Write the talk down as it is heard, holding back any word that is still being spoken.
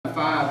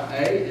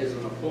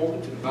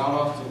appointment to the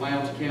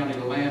Valdosta-Lowndes County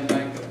Land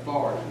Bank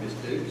Authority. Ms.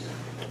 Dukes.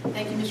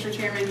 Thank you, Mr.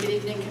 Chairman. Good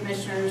evening,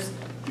 Commissioners.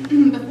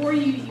 Before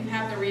you, you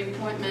have the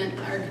reappointment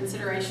or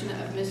consideration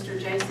of Mr.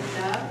 Jason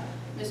Dove.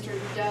 Mr.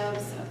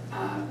 Dove's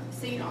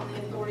seat on the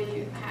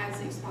authority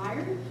has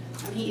expired.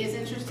 He is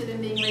interested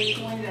in being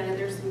reappointed. I know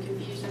there's some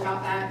confusion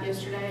about that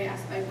yesterday. I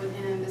spoke with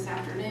him this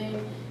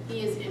afternoon.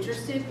 He is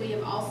interested. We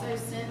have also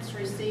since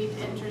received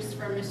interest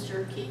from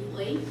Mr. Keith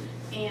Lee,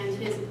 and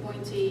his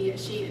appointee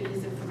sheet and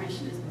his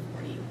information is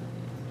before you.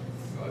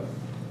 Good.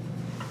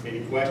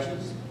 Any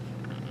questions?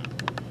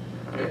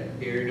 Okay,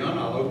 hearing none,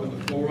 I'll open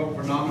the floor up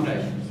for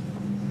nominations.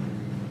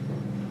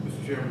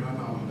 Mr. Chairman, I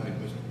nominate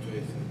Mr.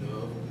 Jason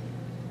Dove.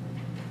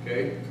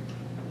 Okay.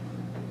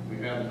 We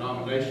have the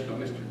nomination of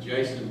Mr.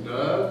 Jason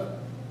Dove.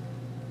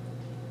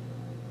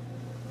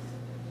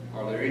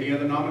 Are there any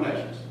other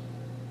nominations?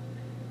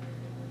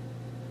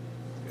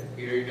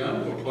 Okay, hearing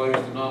none, we'll close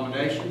the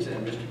nominations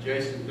and Mr.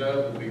 Jason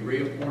Dove will be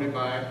reappointed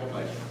by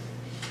acclamation.